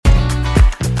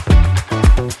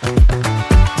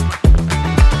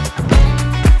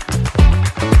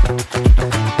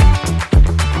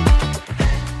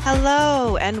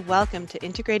welcome to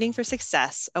Integrating for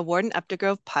Success, a Warden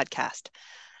Updegrove podcast.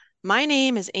 My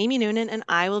name is Amy Noonan and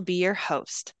I will be your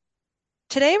host.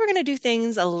 Today we're going to do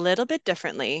things a little bit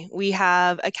differently. We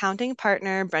have accounting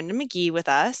partner Brendan McGee with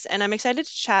us, and I'm excited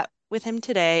to chat with him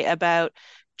today about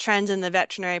trends in the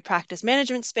veterinary practice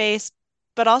management space,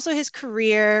 but also his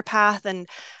career path and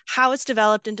how it's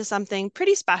developed into something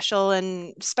pretty special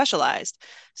and specialized.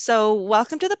 So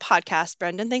welcome to the podcast,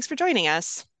 Brendan. Thanks for joining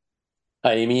us.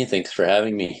 Hi, Amy. Thanks for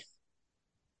having me.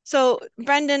 So,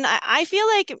 Brendan, I feel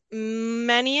like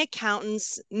many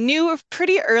accountants knew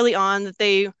pretty early on that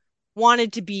they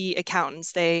wanted to be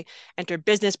accountants. They entered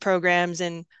business programs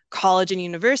in college and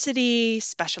university,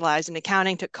 specialized in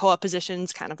accounting, took co-op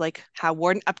positions, kind of like how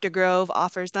Warden Updegrove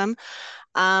offers them.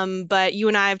 But you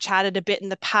and I have chatted a bit in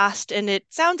the past, and it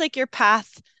sounds like your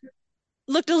path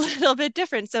looked a little bit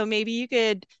different. So maybe you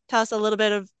could tell us a little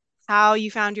bit of how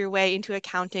you found your way into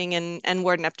accounting and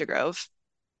Warden Updegrove.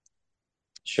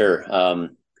 Sure.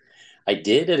 I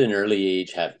did at an early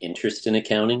age have interest in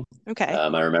accounting. Okay.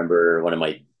 I remember one of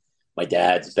my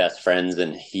dad's best friends,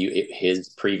 and his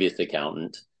previous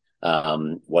accountant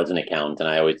was an accountant, and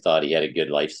I always thought he had a good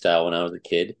lifestyle when I was a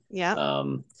kid. Yeah.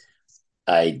 Um,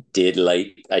 I took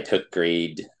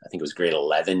I think it was grade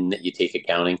 11 that you take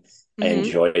accounting. I Hmm.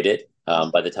 enjoyed it.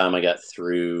 By the time I got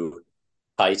through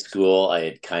high school, I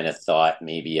had kind of thought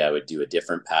maybe I would do a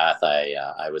different path.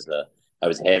 I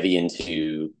was heavy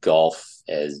into golf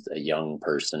as a young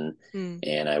person, Mm.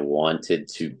 and I wanted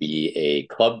to be a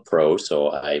club pro. So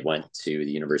I went to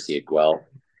the University of Guelph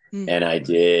Mm. and I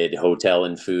did hotel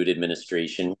and food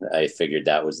administration. I figured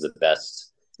that was the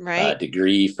best Right.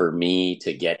 degree for me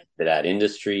to get to that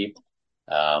industry.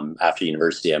 After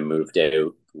university, I moved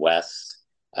out west.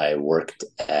 I worked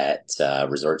at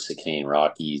Resorts of Canadian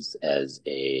Rockies as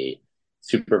a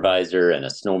supervisor and a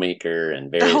snowmaker and Oh,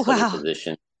 various other wow.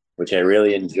 positions, which I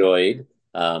really enjoyed.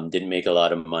 Didn't make a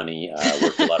lot of money,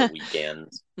 worked a lot of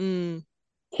weekends. Mm.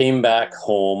 Came back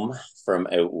home from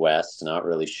out west, not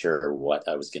really sure what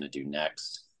I was going to do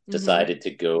next. Hmm. Decided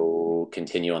to go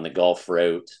continue on the golf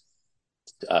route.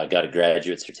 Got a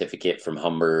graduate certificate from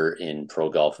Humber in pro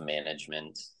golf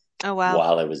management. Oh, wow.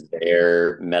 While I was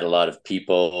there, met a lot of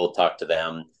people, talked to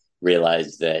them,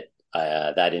 realized that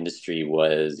that industry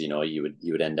was, you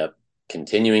would end up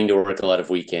continuing to work a lot of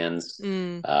weekends.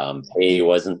 Mm. Pay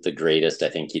wasn't the greatest. I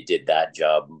think you did that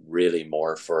job really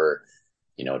more for,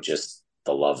 just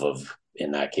the love of,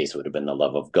 in that case, it would have been the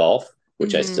love of golf,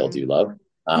 which I still Hmm. do love.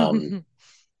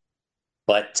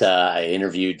 But I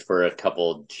interviewed for a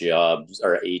couple jobs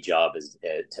or a job as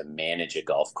to manage a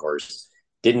golf course.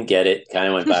 Didn't get it. Kind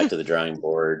of went back to the drawing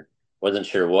board. Wasn't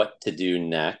sure what to do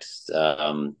next.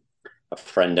 A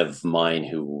friend of mine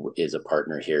who is a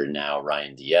partner here now,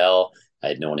 Ryan DL. I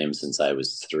had known him since I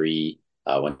was three.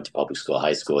 Went to public school,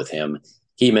 high school with him.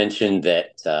 He mentioned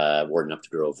that Warden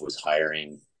Updegrove was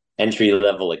hiring entry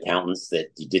level accountants that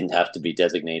you didn't have to be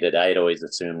designated. I had always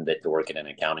assumed that to work at an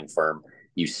accounting firm,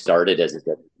 you started as a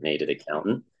designated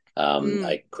accountant. Mm.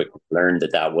 I quickly learned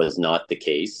that that was not the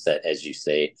case. That, as you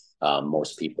say,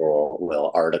 most people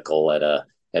will article at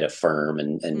a firm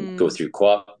and go Mm. through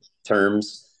co-op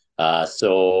terms.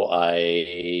 So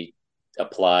I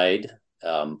applied.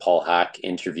 Paul Hack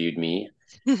interviewed me,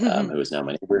 who is now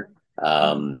my neighbor.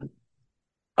 Um,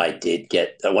 I did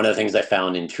get one of the things I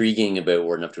found intriguing about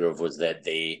Warden Up to Grove was that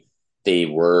they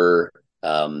were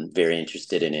very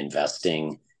interested in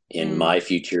investing in Mm. my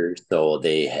future. So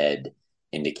they had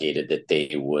indicated that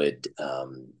they would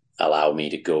allow me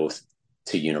to go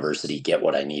to university, get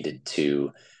what I needed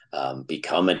to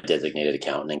become a designated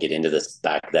accountant and get into this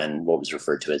back then what was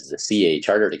referred to as the CA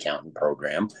Chartered Accountant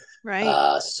Program.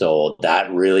 Right. So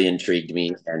that really intrigued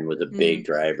me and was a Mm. big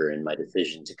driver in my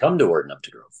decision to come to Warden Up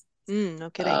to Grove. Mm. No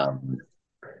kidding. Um,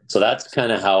 so that's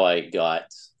kind of how I got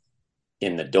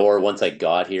in the door. Once I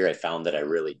got here, I found that I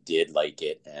really did like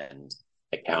it, and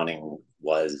accounting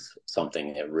was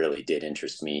something that really did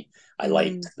interest me. I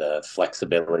liked Mm. the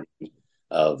flexibility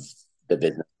of the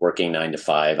business, working 9 to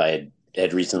 5. I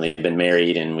had recently been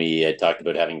married, and we had talked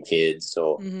about having kids,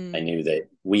 so I Hmm. knew that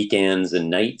weekends and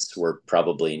nights were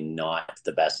probably not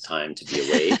the best time to be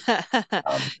away.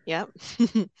 Um, Yep.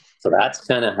 so that's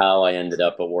kind of how I ended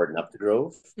up at Warden Up the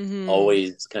Grove. Hmm.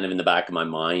 Always kind of in the back of my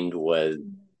mind was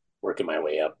working my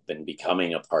way up and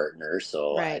becoming a partner.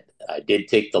 So Right. I did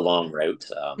take the long route.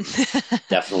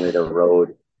 Definitely the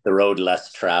road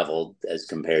less traveled as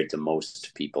compared to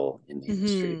most people in the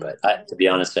industry. Hmm. But to be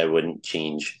honest, I wouldn't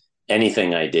change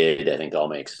anything I did. I think all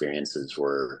my experiences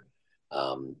were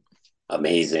um,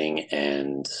 amazing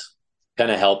and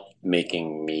kind of helped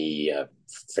making me a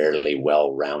fairly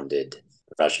well-rounded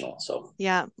professional. So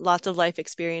Yeah, lots of life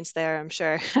experience there, I'm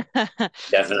sure.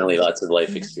 definitely lots of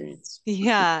life experience.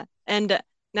 Yeah. And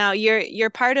now you're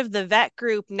part of the vet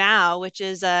group now, which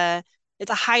is it's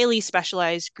a highly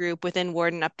specialized group within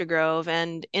Warden Updegrove.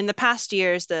 And in the past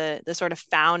years, the sort of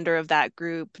founder of that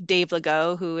group, Dave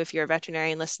Legault, who, if you're a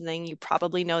veterinarian listening, you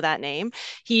probably know that name.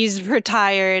 He's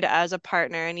retired as a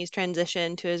partner and he's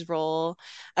transitioned to his role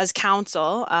as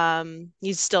counsel.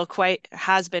 He's still quite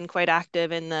has been quite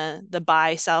active in the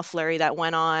buy sell flurry that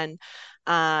went on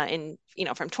in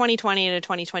from 2020 to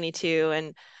 2022.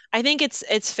 And I think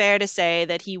it's fair to say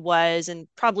that he was and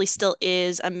probably still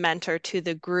is a mentor to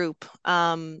the group,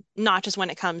 not just when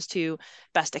it comes to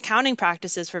best accounting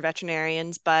practices for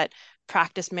veterinarians, but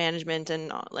practice management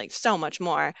and like so much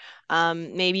more.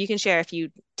 Maybe you can share a few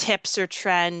tips or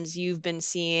trends you've been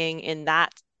seeing in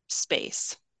that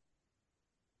space.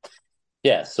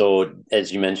 Yeah. So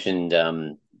as you mentioned,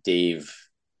 Dave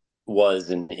was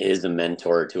and is a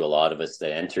mentor to a lot of us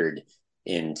that entered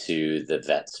into the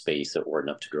vet space at Warden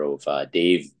Up to Grove.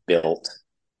 Dave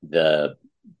the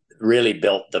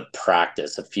built the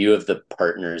practice. A few of the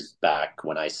partners back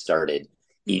when I started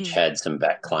each Hmm. had some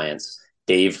vet clients.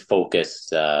 Dave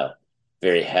focused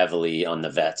very heavily on the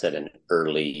vets at an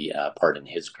early part in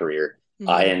his career.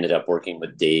 I Hmm. ended up working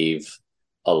with Dave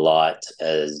a lot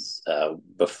as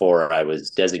before I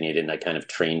was designated, and I kind of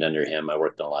trained under him. I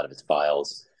worked on a lot of his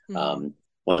files. Hmm. Um,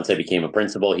 Once I became a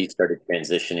principal, he started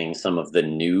transitioning some of the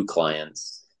new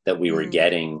clients that we were Hmm.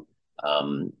 getting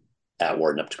um, at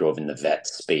Warden Up to Grove in the vet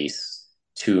space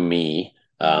to me.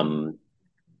 Hmm.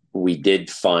 We did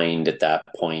find at that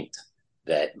point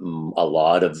that a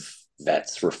lot of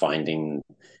vets were finding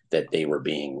that they were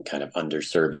being kind of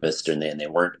underserviced and they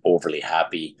weren't overly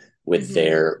happy with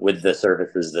Hmm. the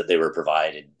services that they were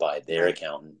provided by their Right.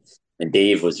 accountant. And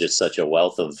Dave was just such a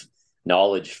wealth of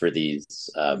knowledge for Hmm.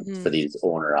 these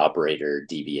owner operator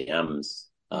DVMs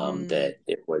Hmm. that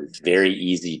it was very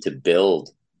easy to build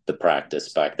the practice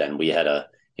back then. We had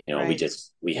Right.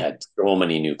 we had so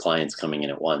many new clients coming in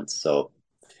at once. So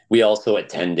we also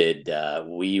attended.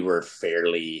 We were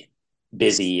fairly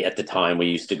busy at the time. We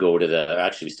used to go to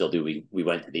actually we still do. We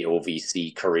went to the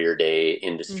OVC Career Day,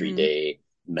 Industry Hmm. Day,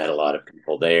 met a lot of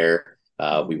people there.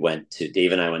 We Hmm. went to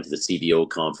Dave and I went to the CBO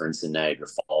conference in Niagara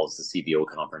Falls. The CBO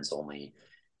conference only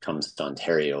comes to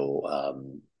Ontario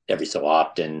every so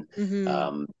often.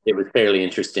 Hmm. It was fairly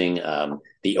interesting.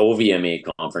 The OVMA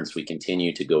conference we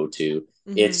continue to go to.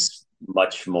 Hmm. It's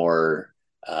much more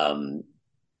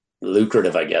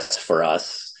lucrative, I guess, for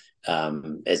us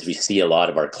as we see a lot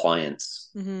of our clients.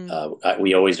 Hmm.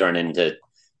 We always run into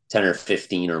 10 or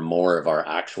 15 or more of our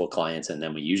actual clients, and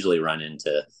then we usually run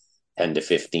into 10 to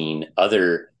 15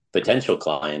 other potential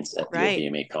clients at the Right.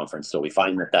 OVMA conference. So we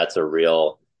find that that's a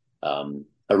real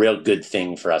good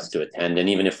thing for us to attend. And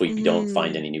even if we don't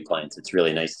find Hmm. any new clients, it's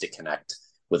really nice to connect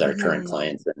with our current Hmm.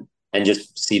 clients and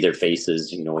just see their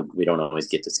faces. We don't always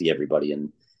get to see everybody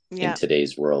in Yeah.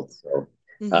 today's world. So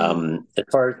Hmm. as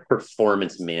far as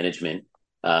performance management,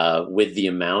 with the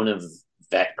amount of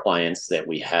vet clients that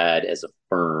we had as a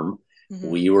firm, Hmm.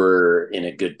 we were in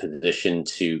a good position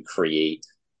to create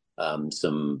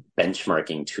some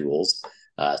benchmarking tools.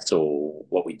 So,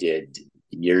 what we did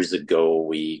years ago,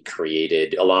 we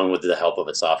created, along with the help of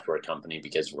a software company,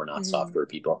 because we're not Hmm. software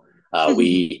people,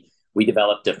 we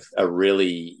developed a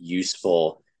really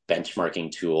useful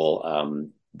benchmarking tool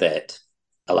that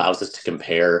allows us to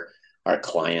compare our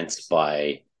clients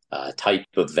by type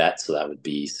of vet. So that would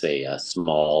be, say, a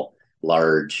small,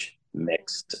 large,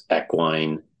 mixed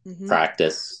equine Hmm.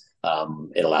 practice.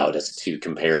 It allowed us to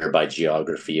compare by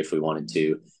geography if we wanted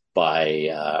to, by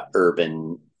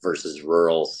urban versus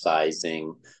rural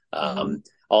sizing, Hmm.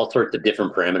 all sorts of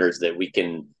different parameters that we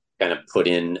can kind of put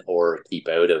in or keep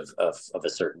out of a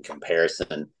certain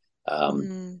comparison. Um,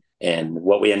 Hmm. and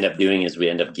what we end up doing is we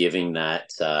end up giving that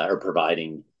or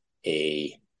providing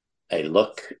a a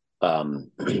look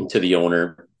to the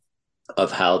owner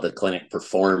of how the clinic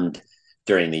performed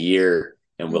during the year,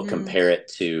 and we'll Hmm. compare it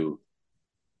to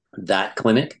that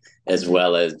clinic as Hmm.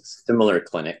 well as similar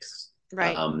clinics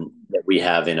Right. that we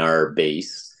have in our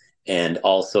base, and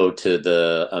also to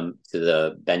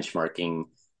the benchmarking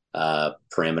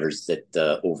parameters that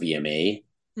the OVMA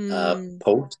Hmm.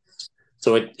 posts.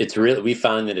 So it's really we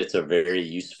found that it's a very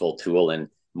useful tool, and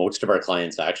most of our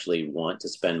clients actually want to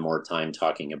spend more time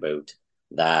talking about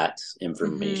that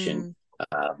information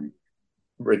Hmm. um,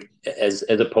 as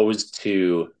opposed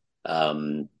to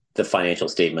the financial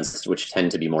statements, which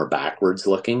tend to be more backwards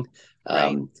looking.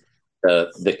 Right. Um,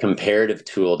 the comparative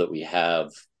tool that we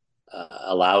have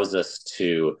allows us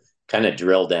to kind of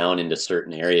drill down into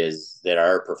certain areas that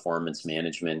are performance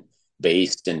management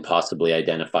based and possibly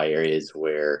identify areas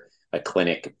where a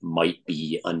clinic might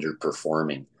be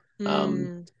underperforming. Um,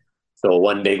 Mm, so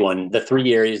one big one, the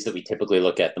three areas that we typically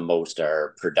look at the most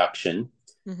are production,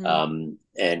 mm-hmm.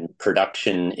 and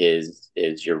production is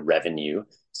your revenue.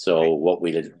 So Right. what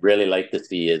we would really like to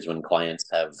see is when clients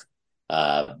have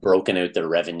broken out their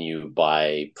revenue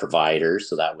by provider.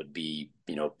 So that would be,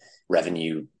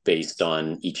 revenue based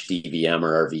on each DVM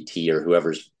or RVT or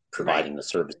whoever's Right. providing the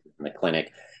service in the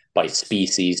clinic by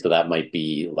species. So that might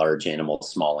be large animal,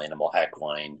 small animal,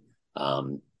 equine,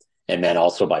 um, and then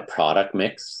also by product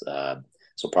mix.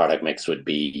 So product mix would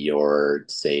be your,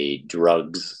 say,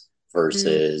 drugs Mm,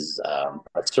 versus a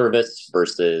service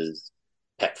versus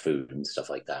pet food and stuff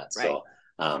like that. right.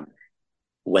 So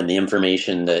when the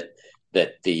information that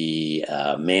the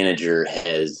manager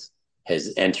has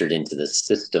entered into the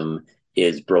system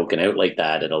is broken out like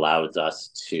that, it allows us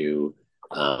to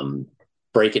um,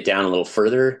 break it down a little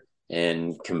further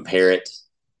and compare it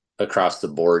across the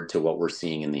board to what we're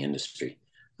seeing in the industry.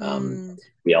 Um, Mm,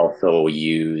 we also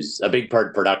use a big part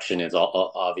of production is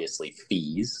obviously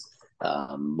fees.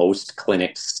 Most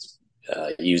clinics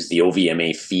use the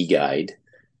OVMA fee guide,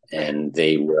 right. and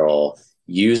they will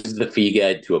use the fee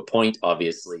guide to a point.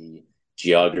 Obviously,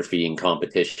 geography and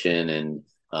competition and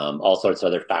all sorts of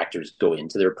other factors go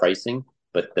into their pricing,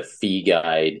 but the fee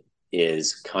guide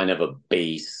is kind of a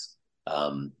base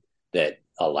that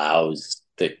allows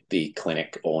the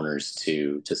clinic owners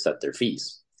to set their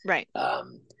fees. Right.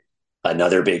 Um,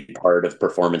 Another big part of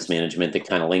performance management that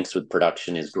kind of links with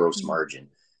production is gross Mm-hmm. margin.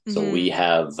 So we Mm-hmm.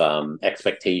 have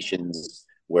expectations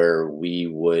where we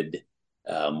would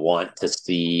want to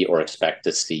see or expect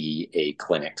to see a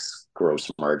clinic's gross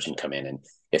margin come in. And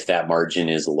if that margin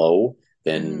is low,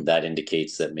 Mm-hmm. then that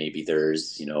indicates that maybe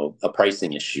there's, a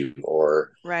pricing issue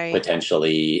or Right.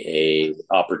 potentially a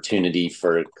opportunity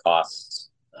for cost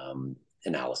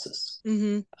analysis.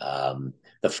 Mm-hmm.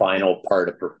 The final part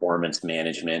of performance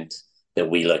management that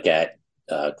we look at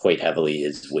quite heavily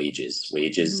is wages.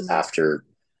 Wages Mm-hmm.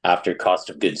 after cost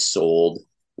of goods sold,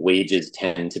 wages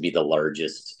tend to be the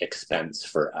largest expense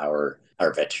for our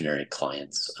veterinary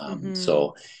clients. Mm-hmm.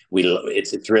 So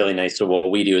it's really nice. So what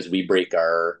we do is we break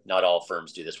our, not all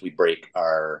firms do this. We break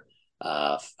our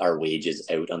wages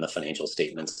out on the financial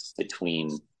statements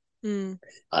between Mm,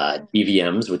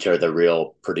 DVMs, which are the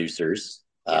real producers,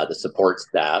 yeah. the support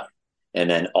staff, and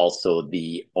then also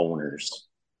the owners.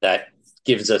 That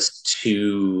gives us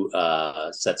two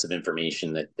sets of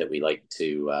information that we like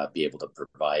to be able to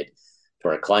provide to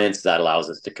our clients. That allows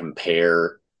us to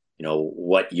compare,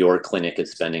 what your clinic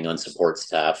is spending on support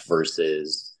staff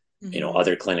versus, Mm-hmm.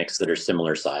 other clinics that are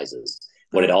similar sizes.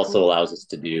 What it Oh, also cool. allows us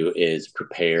to do is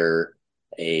prepare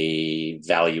a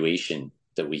valuation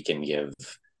that we can give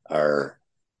our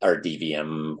our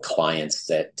DVM clients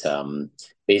that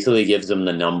basically gives them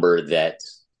the number that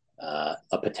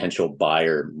a potential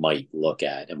buyer might look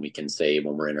at, and we can say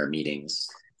when we're in our meetings,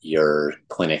 your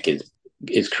clinic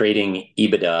is creating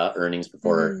EBITDA, earnings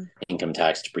before Mm-hmm. income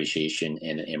tax, depreciation,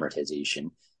 and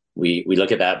amortization. We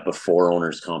look at that before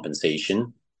owner's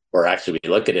compensation, or actually we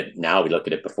look at it now. We look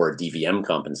at it before DVM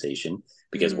compensation,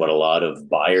 because Mm, what a lot of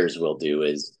buyers will do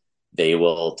is they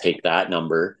will take that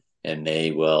number and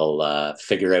they will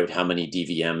figure out how many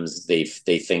DVMs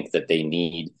they think that they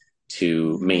need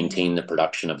to maintain the mm,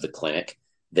 production of the clinic.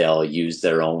 They'll use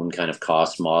their own kind of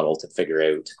cost model to figure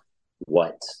out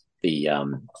what the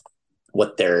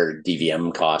what their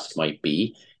DVM cost might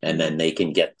be, and mm-hmm. then they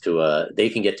can get to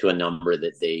a number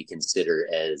that they consider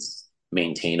as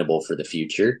maintainable for the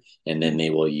future, and then they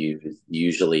will use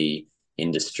usually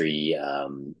industry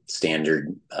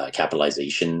standard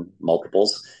capitalization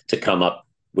multiples to come up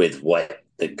with what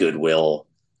the goodwill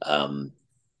um,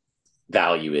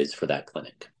 value is for that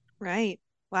clinic. Right.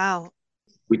 Wow.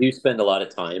 We do spend a lot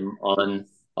of time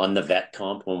on the vet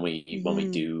comp Mm-hmm.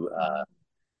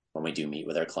 when we do meet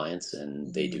with our clients,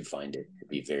 and they Mm-hmm. do find it to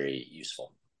be very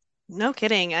useful. No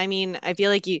kidding. I mean, I feel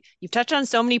like you've touched on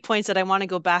so many points that I want to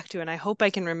go back to, and I hope I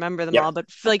can remember them all. Yep. But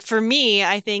like for me,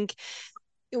 I think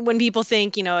when people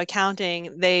think,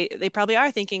 accounting, they probably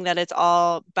are thinking that it's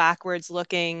all backwards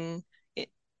looking i-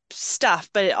 stuff.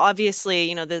 But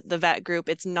obviously, the vet group,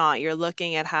 it's not. You're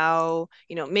looking at how,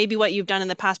 maybe what you've done in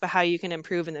the past, but how you can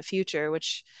improve in the future,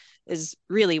 which is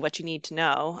really what you need to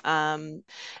know. And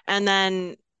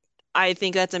then I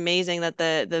think that's amazing that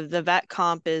the vet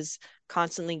comp is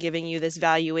constantly giving you this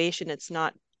valuation. It's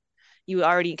not, you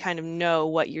already kind of know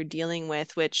what you're dealing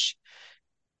with, which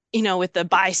with the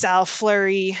buy, sell,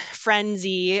 flurry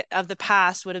frenzy of the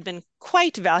past would have been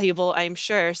quite valuable, I'm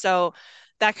sure. So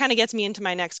that kind of gets me into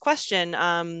my next question.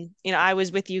 I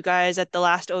was with you guys at the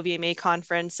last OVMA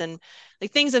conference, and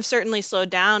like things have certainly slowed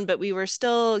down, but we were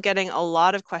still getting a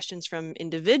lot of questions from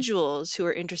individuals who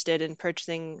are interested in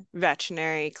purchasing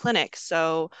veterinary clinics.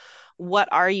 So, what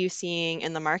are you seeing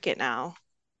in the market now?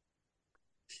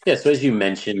 Yeah, so as you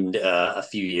mentioned a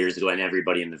few years ago, and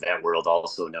everybody in the vet world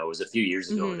also knows, a few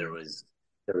years ago Hmm. there was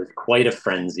quite a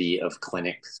frenzy of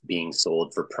clinics being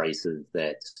sold for prices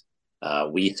that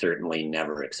we certainly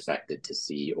never expected to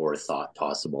see or thought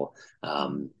possible.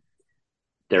 Hmm.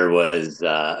 There was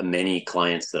many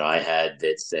clients that I had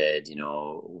that said,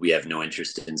 we have no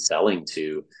interest in selling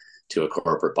to a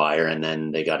corporate buyer, and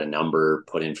then they got a number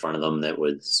put in front of them that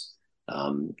was,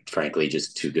 frankly,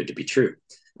 just too good to be true.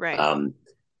 Right, Um,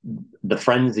 the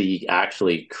frenzy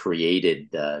actually created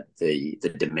the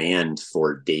demand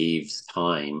for Dave's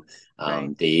time.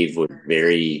 right. Dave was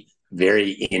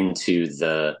very into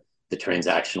the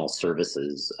transactional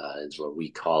services, is what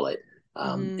we call it,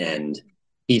 Hmm. and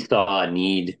he saw a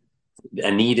need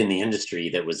in the industry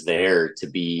that was there to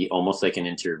be almost like an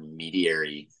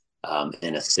intermediary,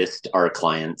 and assist our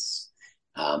clients.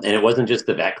 And it wasn't just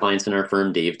the vet clients in our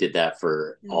firm. Dave did that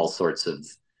for all Hmm. sorts of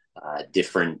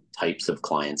different types of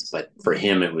clients, but for Hmm.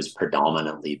 him, it was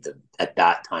predominantly at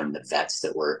that time the vets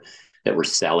that were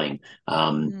selling.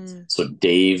 Hmm. So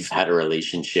Dave had a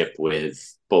relationship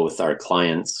with both our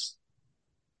clients,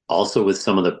 also with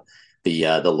some of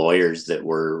the lawyers that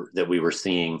we were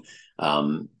seeing.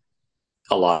 Um,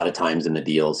 a lot of times in the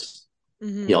deals. He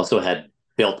Hmm. also had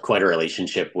built quite a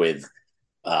relationship with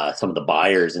some of the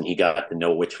buyers, and he got to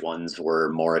know which ones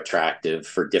were more attractive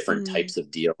for different Hmm. types of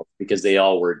deals because they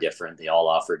all were different. They all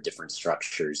offered different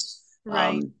structures.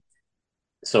 Right.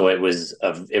 So it was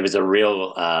a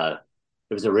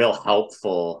real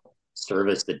helpful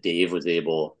service that Dave was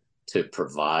able to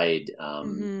provide,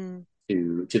 Hmm.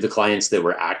 to the clients that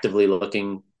were actively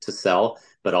looking to sell,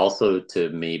 but also to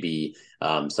maybe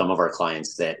some of our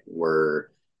clients that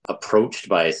were approached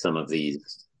by some of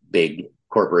these big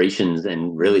corporations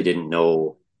and really Hmm. didn't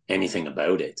know anything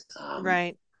about it.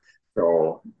 Right.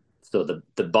 So, so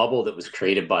the bubble that was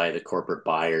created by the corporate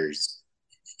buyers,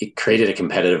 it created a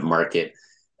competitive market,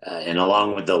 and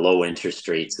along with the low interest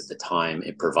rates at the time,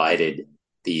 it provided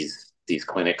these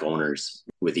clinic owners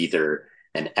with either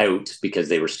an out because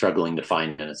they were struggling to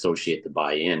find an associate to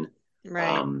buy in.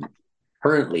 Right. Um,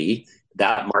 Currently,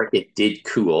 that market did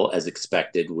cool as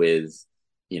expected, with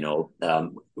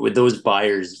those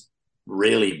buyers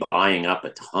really buying up a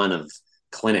ton of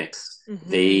clinics. Hmm.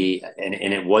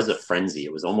 And it was a frenzy.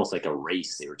 It was almost like a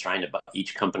race. They were trying to buy,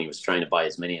 each company was trying to buy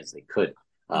as many as they could.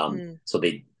 Hmm. So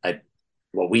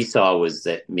what we saw was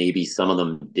that maybe some of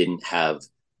them didn't have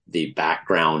the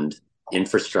background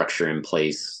infrastructure in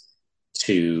place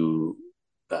to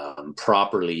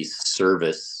properly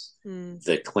service Mm.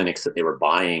 the clinics that they were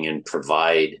buying and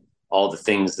provide all the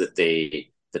things that they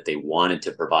wanted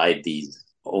to provide these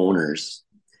owners,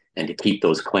 and to keep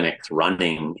those clinics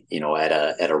running,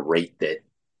 at a rate that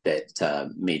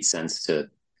made sense to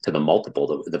the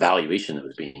multiple, the valuation that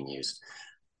was being used.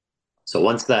 So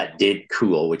once that did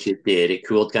cool, which it did, it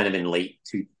cooled kind of in late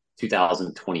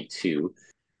 2022.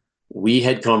 We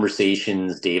had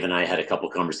conversations, Dave and I had a couple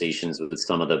conversations with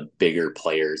some of the bigger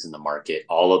players in the market,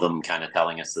 all of them kind of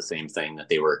telling us the same thing, that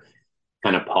they were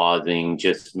kind of pausing,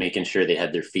 just making sure they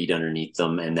had their feet underneath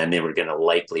them, and then they were going to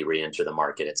likely re-enter the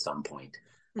market at some point.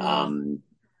 Mm. Um,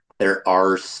 there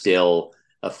are still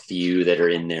a few that are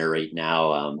in there right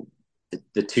now.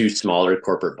 The two smaller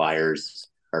corporate buyers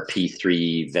are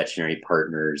P3 Veterinary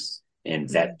Partners and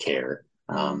Mm. Vet Care.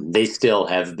 Mm. They still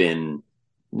have been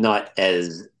not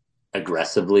as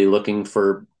aggressively looking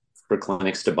for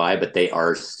clinics to buy, but they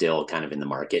are still kind of in the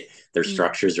market. Their Mm.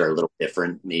 structures are a little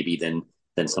different, maybe than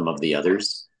some of the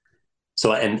others.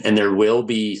 So, and there will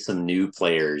be some new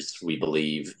players, we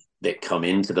believe, that come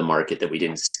into the market that we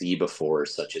didn't see before,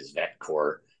 such as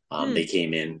Vetcore. Mm. They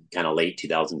came in kind of late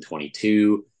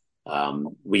 2022.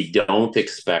 We don't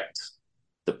expect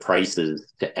the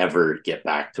prices to ever get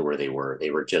back to where they were.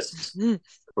 They were just Mm.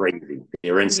 crazy.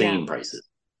 They were Yeah. insane prices.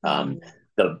 Um, Hmm.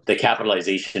 the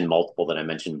capitalization multiple that I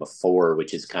mentioned before,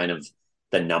 which is kind of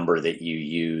the number that you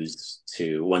use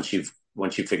to once you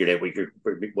figured out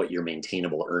what your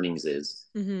maintainable earnings is,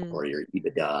 Hmm. or your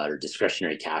EBITDA or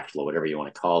discretionary cash flow, whatever you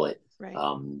want to call it. Right.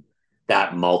 Um,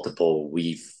 that multiple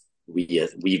we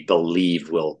believe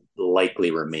will likely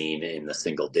remain in the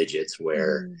single digits,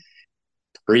 where Hmm.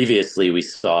 previously we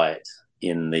saw it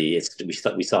we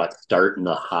saw it start in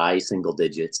the high single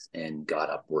digits and got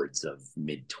upwards of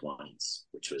mid 20s,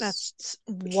 which was That's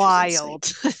which was insane.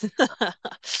 wild.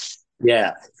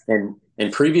 Yeah, and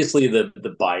And previously,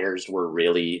 the buyers were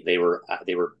really they were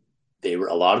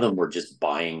a lot of them were just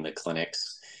buying the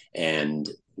clinics and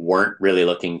weren't really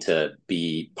looking to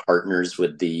be partners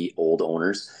with the old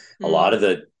owners. A lot Mm, of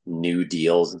the new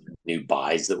deals, new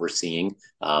buys that we're seeing,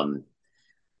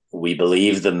 we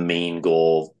believe the main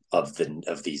goal of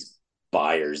these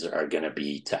buyers are going to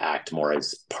be to act more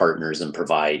as partners and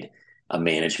provide a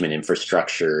management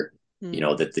infrastructure,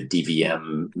 mm, that the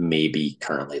DVM may be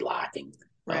currently lacking,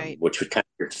 right. which would kind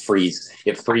of frees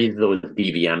those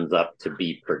DVMs up to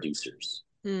be producers.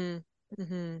 Mm,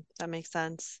 that makes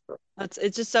sense.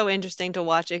 It's just so interesting to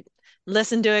watch it,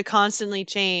 listen to it constantly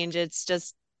change. It's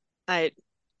just I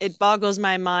it boggles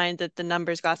my mind that the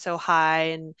numbers got so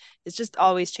high and it's just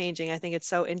always changing. I think it's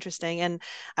so interesting. And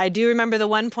I do remember the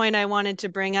one point I wanted to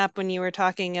bring up when you were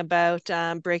talking about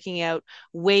breaking out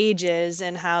wages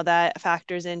and how that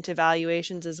factors into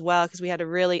valuations as well, because we had a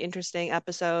really interesting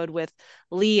episode with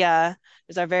Leah. It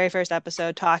was our very first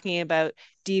episode talking about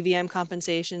DVM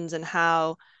compensations and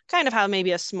how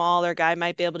maybe a smaller guy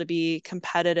might be able to be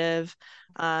competitive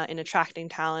in attracting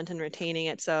talent and retaining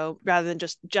it. So rather than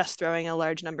just throwing a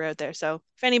large number out there. So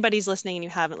if anybody's listening and you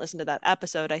haven't listened to that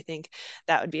episode, I think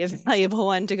that would be a valuable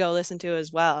one to go listen to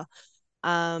as well.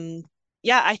 Um,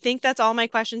 yeah, I think that's all my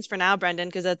questions for now, Brendan,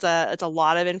 because it's a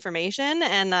lot of information,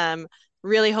 and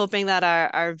really hoping that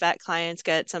our vet clients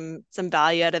get some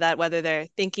value out of that, whether they're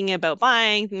thinking about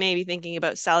buying, maybe thinking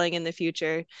about selling in the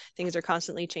future. Things are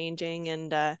constantly changing,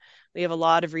 and we have a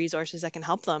lot of resources that can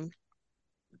help them.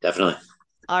 Definitely.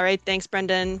 All right, thanks,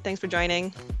 Brendan. Thanks for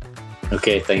joining.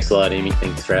 Okay, thanks a lot, Amy.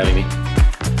 Thanks for having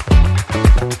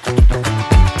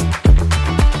me.